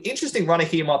think the interesting runner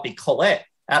here might be Colette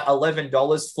at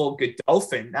 $11 for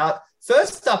Godolphin. Now,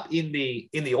 first up in the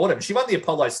autumn, she won the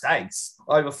Apollo Stakes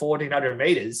over 1,400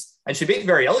 metres, and she beat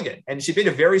Very Elegant, and she beat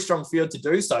a very strong field to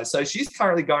do so. So she's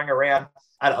currently going around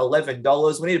at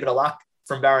 $11. We need a bit of luck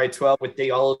from Barrier 12 with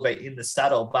Dee Oliver in the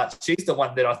saddle, but she's the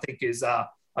one that I think is a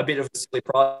bit of a silly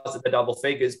prize at the double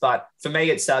figures. But for me,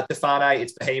 it's Tefane,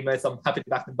 it's Behemoth. I'm happy to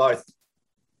back them both.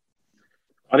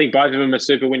 I think both of them are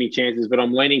super winning chances, but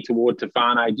I'm leaning toward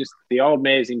Tefane, just the old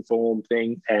mare's in form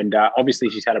thing. And obviously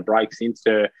she's had a break since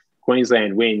her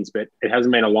Queensland wins, but it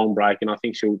hasn't been a long break. And I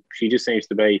think she just seems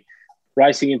to be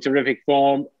racing in terrific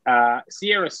form.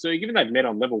 Sierra Sue, given they've met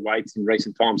on level weights in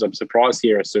recent times, I'm surprised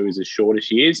Sierra Sue is as short as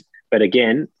she is. But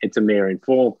again, it's a mare in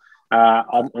form.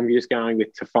 I'm just going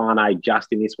with Tefane just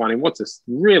in this one. And what's a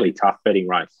really tough betting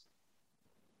race?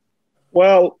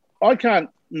 Well, I can't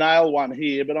nail one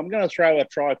here, but I'm going to throw a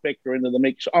trifecta into the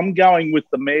mix. I'm going with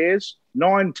the mares,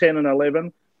 9, 10 and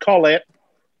 11, Colette,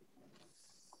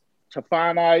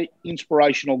 Tefane,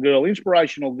 Inspirational Girl.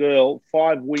 Inspirational Girl,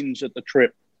 5 wins at the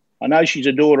trip. I know she's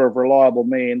a daughter of Reliable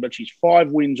Man, but she's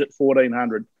 5 wins at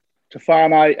 1,400.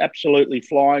 Tefane, absolutely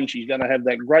flying. She's going to have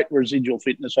that great residual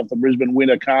fitness of the Brisbane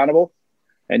Winter Carnival.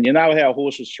 And you know how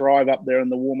horses thrive up there in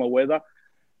the warmer weather.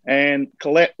 And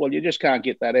Colette, well, you just can't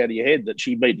get that out of your head that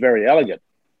she beat Very Elegant,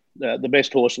 the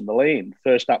best horse in the land,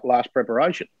 first up last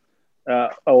preparation,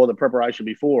 or the preparation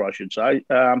before, I should say.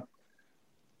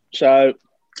 So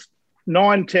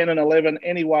 9, 10 and 11,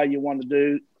 any way you want to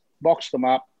do, box them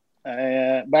up,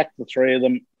 back the 3 of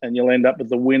them, and you'll end up with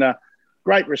the winner.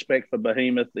 Great respect for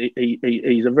Behemoth.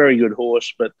 He's a very good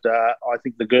horse, but I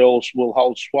think the girls will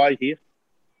hold sway here.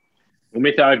 Well,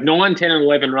 Mytho, if 9, 10 and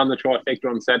 11 run the trifecta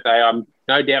on Saturday,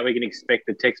 no doubt we can expect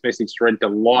the text message thread to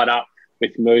light up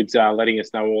with Moods letting us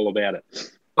know all about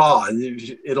it. Oh,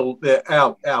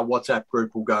 our WhatsApp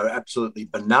group will go absolutely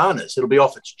bananas. It'll be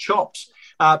off its chops.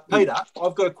 Peter,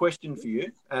 I've got a question for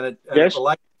you, and it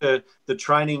relates to the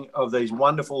training of these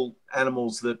wonderful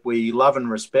animals that we love and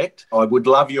respect. I would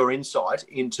love your insight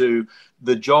into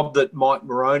the job that Mike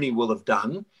Moroney will have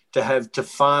done to have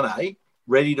Tefane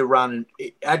ready to run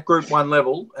at Group 1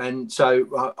 level. And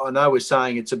so I know we're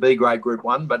saying it's a B-grade Group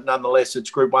 1, but nonetheless, it's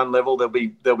Group 1 level.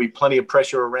 There'll be plenty of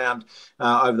pressure around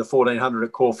over the 1400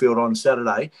 at Caulfield on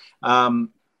Saturday.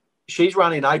 She's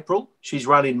run in April. She's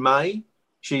run in May.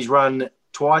 She's run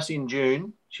twice in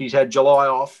June. She's had July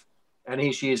off. And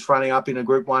here she is fronting up in a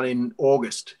Group 1 in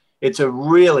August. It's a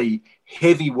really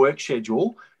heavy work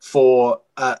schedule for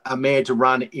a mare to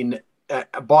run in,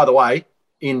 by the way,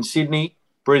 in Sydney,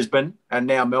 Brisbane, and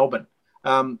now Melbourne.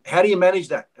 How do you manage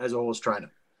that as a horse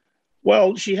trainer?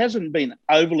 Well, she hasn't been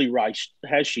overly raced,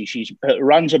 has she? Her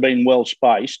runs have been well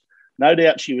spaced. No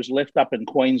doubt she was left up in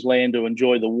Queensland to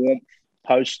enjoy the warmth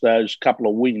post those couple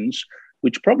of wins,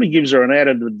 which probably gives her an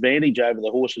added advantage over the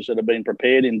horses that have been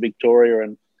prepared in Victoria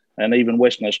and even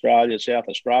Western Australia, South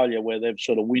Australia, where they've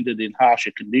sort of wintered in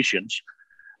harsher conditions.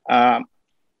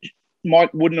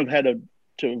 Mike wouldn't have had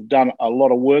to have done a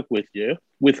lot of work with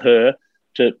her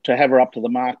to have her up to the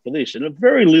mark for this. And a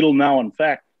very little known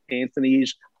fact, Anthony,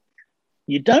 is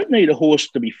you don't need a horse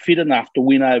to be fit enough to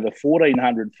win over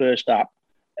 1400 first up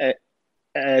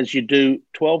as you do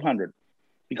 1200,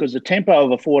 because the tempo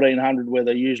of a 1400, where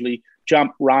they usually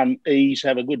jump, run, ease,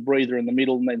 have a good breather in the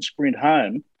middle and then sprint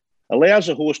home, allows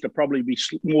a horse to probably be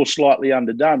more slightly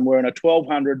underdone, where in a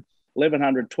 1200,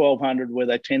 1100, 1200, where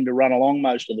they tend to run along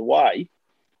most of the way,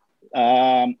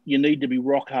 you need to be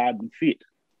rock hard and fit.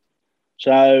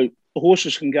 So the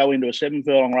horses can go into a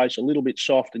 7-furlong race a little bit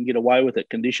soft and get away with it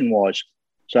condition-wise.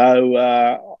 So,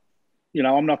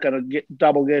 I'm not going to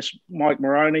double guess Mike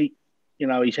Moroney.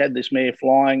 He's had this mare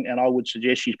flying, and I would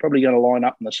suggest she's probably going to line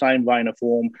up in the same vein of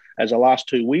form as the last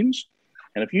 2 wins.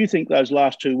 And if you think those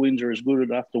last 2 wins are as good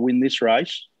enough to win this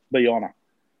race, be on it.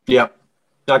 Yeah.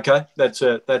 Okay. That's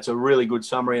a really good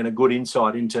summary and a good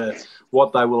insight into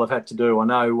what they will have had to do. I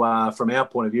know from our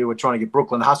point of view, we're trying to get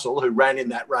Brooklyn Hustle, who ran in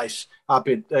that race up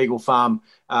at Eagle Farm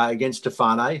against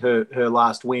Tefane, her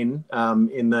last win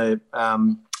in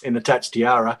the Tats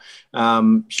Tiara.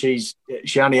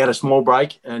 She only had a small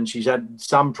break, and she's had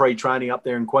some pre-training up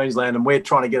there in Queensland, and we're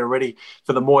trying to get her ready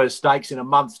for the Moir Stakes in a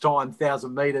month's time,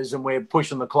 1,000 metres, and we're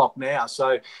pushing the clock now.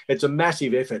 So it's a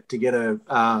massive effort to get her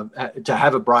to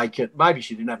have a break. Maybe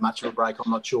she didn't have much of a break,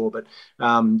 I'm not sure, but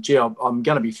I'm going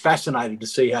to be fascinated to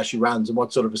see how she runs and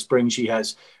what sort of a spring she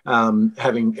has,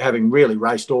 having really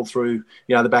raced all through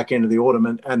the back end of the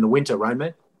autumn and the winter,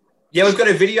 Rainman. Yeah, we've got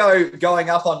a video going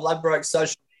up on Ladbrokes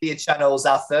social media channels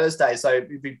Thursday, so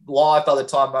it'll be live by the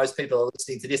time most people are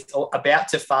listening to this, about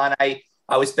Tefane.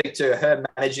 I will speak to her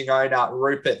managing owner,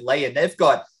 Rupert Lee, and they've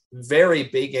got very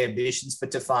big ambitions for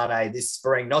Tefane this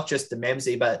spring, not just the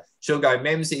Memsie, but she'll go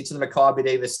Memsie to the Mackay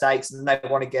Diva Stakes, and then they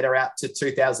want to get her out to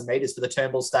 2,000 metres for the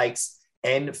Turnbull Stakes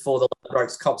and for the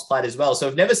Ladbrokes Cops Plate as well. So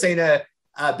we've never seen her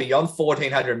beyond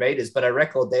 1,400 metres, but her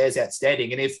record there is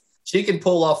outstanding. And if she can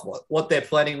pull off what they're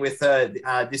planning with her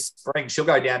this spring, she'll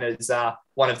go down as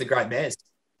one of the great mares.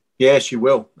 Yeah, she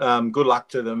will. Good luck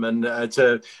to them. And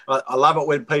I love it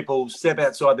when people step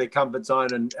outside their comfort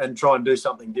zone and try and do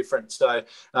something different. So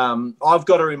I've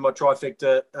got her in my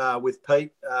trifecta with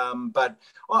Pete, but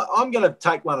I'm going to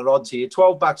take one at odds here.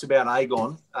 $12 about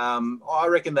Agon. I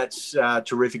reckon that's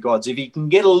terrific odds. If you can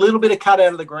get a little bit of cut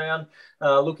out of the ground,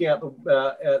 looking out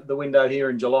the window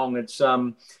here in Geelong,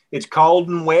 it's cold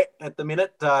and wet at the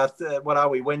minute. What are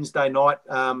we, Wednesday night?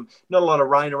 Not a lot of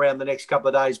rain around the next couple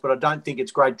of days, but I don't think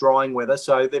it's great drying weather.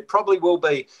 So there probably will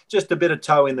be just a bit of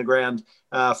toe in the ground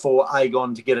for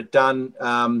Agon to get it done.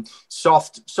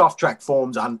 Soft track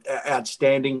forms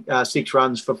outstanding. 6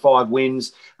 runs for 5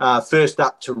 wins. First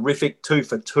up, terrific, 2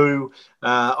 for 2.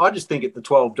 I just think at the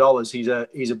 $12,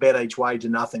 he's a bet each way to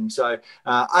nothing. So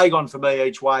Agon for me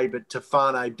each way, but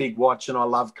Tefane, big watch, and I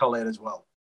love Colette as well.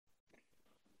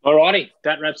 All righty,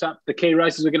 that wraps up the key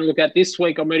races we're going to look at this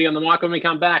week on Moody on the Mic. When we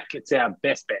come back, it's our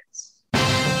best bets.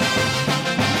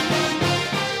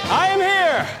 I am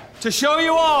here to show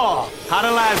you all how to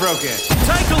Ladbroke it.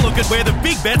 Take a look at where the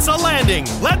big bets are landing.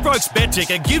 Ladbrokes Bet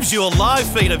Ticker gives you a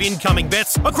live feed of incoming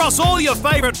bets across all your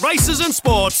favourite races and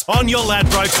sports on your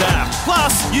Ladbrokes app.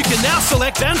 Plus, you can now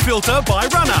select and filter by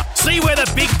runner. See where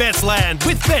the big bets land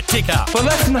with Bet Ticker. But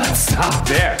let's not stop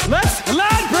there. Let's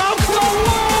Ladbroke the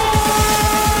world!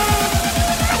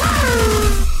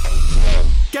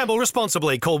 Gamble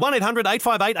responsibly. Call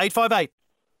 1-800-858-858.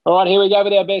 All right, here we go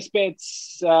with our best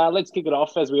bets. Let's kick it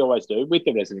off, as we always do, with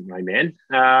the resident Rayman.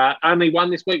 Only one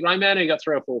this week, Rayman, or you got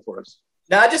 3 or 4 for us?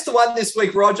 No, just the one this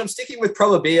week, Rog. I'm sticking with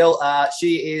Probabile.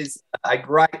 She is a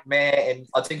great mare, and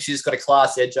I think she's got a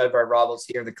class edge over her rivals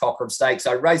here in the Cochrane Stakes.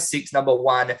 So race 6, number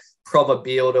 1,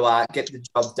 Probile, to get the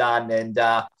job done and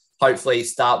hopefully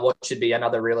start what should be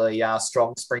another really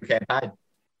strong spring campaign.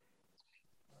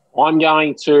 I'm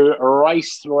going to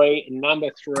race 3, number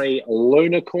 3,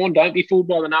 Lunicorn. Don't be fooled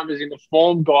by the numbers in the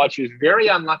form guide. She was very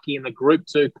unlucky in the Group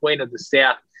 2 Queen of the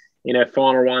South in her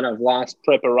final run of last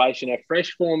preparation. Her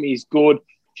fresh form is good.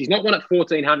 She's not won at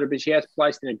 1,400, but she has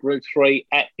placed in a Group 3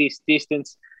 at this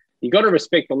distance. You've got to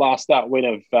respect the last start win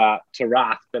of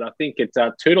Tarath, but I think it's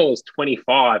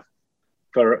 $2.25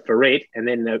 for it, and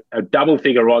then a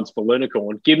double-figure odds for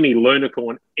Lunicorn. Give me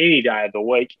Lunicorn any day of the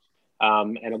week.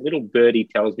 And a little birdie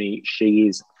tells me she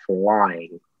is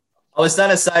flying. I was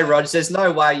going to say, Rog, there's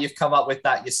no way you've come up with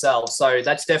that yourself. So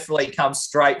that's definitely come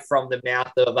straight from the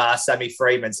mouth of Sammy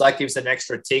Freeman. So that gives an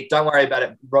extra tick. Don't worry about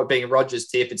it being Roger's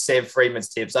tip. It's Sam Freeman's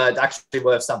tip. So it's actually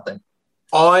worth something.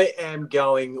 I am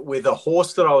going with a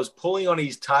horse that I was pulling on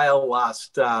his tail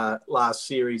last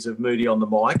series of Moody on the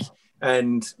Mic.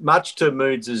 And much to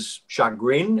Moods'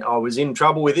 chagrin, I was in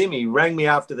trouble with him. He rang me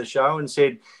after the show and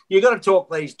said, "You've got to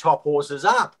talk these top horses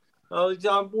up." I was,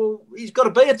 well, he's got to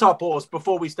be a top horse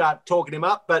before we start talking him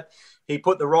up. But he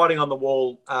put the writing on the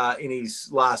wall in his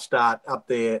last start up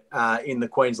there in the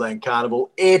Queensland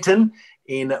Carnival. Ayrton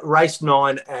in race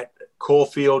 9 at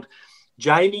Caulfield.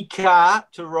 Jamie Carr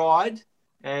to ride.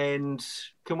 And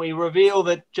can we reveal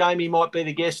that Jamie might be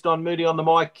the guest on Moody on the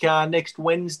Mic next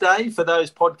Wednesday for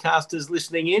those podcasters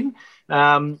listening in?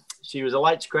 She was a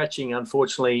late scratching,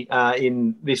 unfortunately,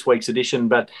 in this week's edition,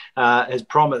 but has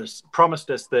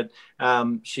promised us that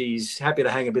she's happy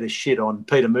to hang a bit of shit on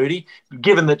Peter Moody,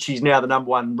 given that she's now the number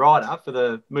 1 rider for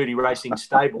the Moody Racing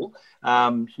stable.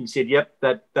 She said, "Yep,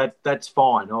 that's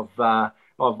fine.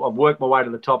 I've worked my way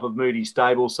to the top of Moody's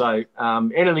stable, so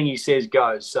anything he says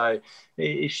goes." So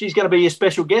she's going to be your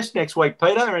special guest next week,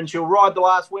 Peter, and she'll ride the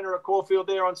last winner at Caulfield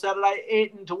there on Saturday,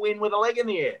 Ayrton to win with a leg in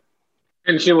the air.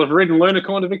 And she'll have ridden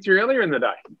Lunicorn to victory earlier in the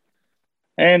day.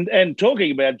 And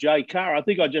talking about Jay Carr, I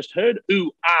think I just heard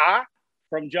ooh-ah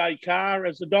from Jay Carr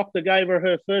as the doctor gave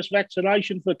her first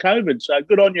vaccination for COVID. So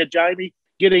good on you, Jamie,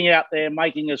 getting out there,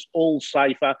 making us all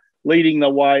safer, leading the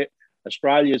way.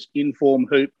 Australia's in-form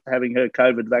hoop having her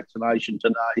COVID vaccination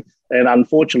today. And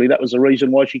unfortunately, that was the reason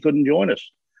why she couldn't join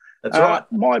us. That's right.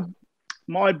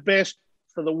 My best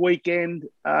for the weekend,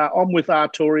 I'm with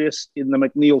Artorias in the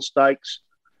McNeil Stakes.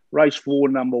 Race 4,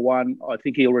 number 1. I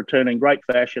think he'll return in great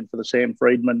fashion for the Sam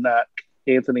Freedman,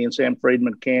 Anthony and Sam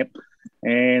Freedman camp.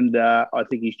 And I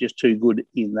think he's just too good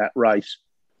in that race.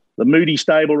 The Moody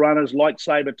stable runners,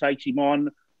 Lightsaber takes him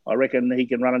on. I reckon he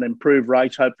can run an improved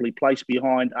race, hopefully placed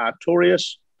behind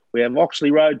Artorias. We have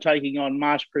Oxley Road taking on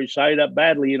Mars Crusader,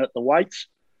 badly in at the weights.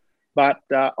 But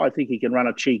I think he can run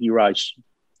a cheeky race.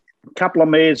 A couple of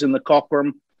mares in the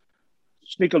Cochrane.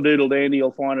 Snickerdoodle Dandy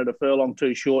will find it a furlong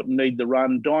too short and need the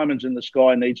run. Diamonds in the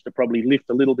Sky needs to probably lift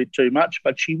a little bit too much,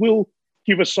 but she will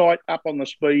give a sight up on the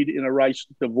speed in a race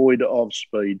devoid of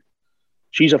speed.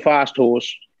 She's a fast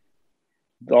horse.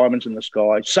 Diamonds in the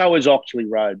Sky. So is Oxley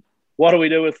Road. What do we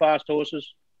do with fast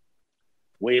horses?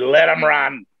 We let them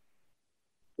run.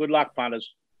 Good luck, punters.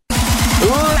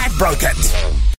 Ladbroke it.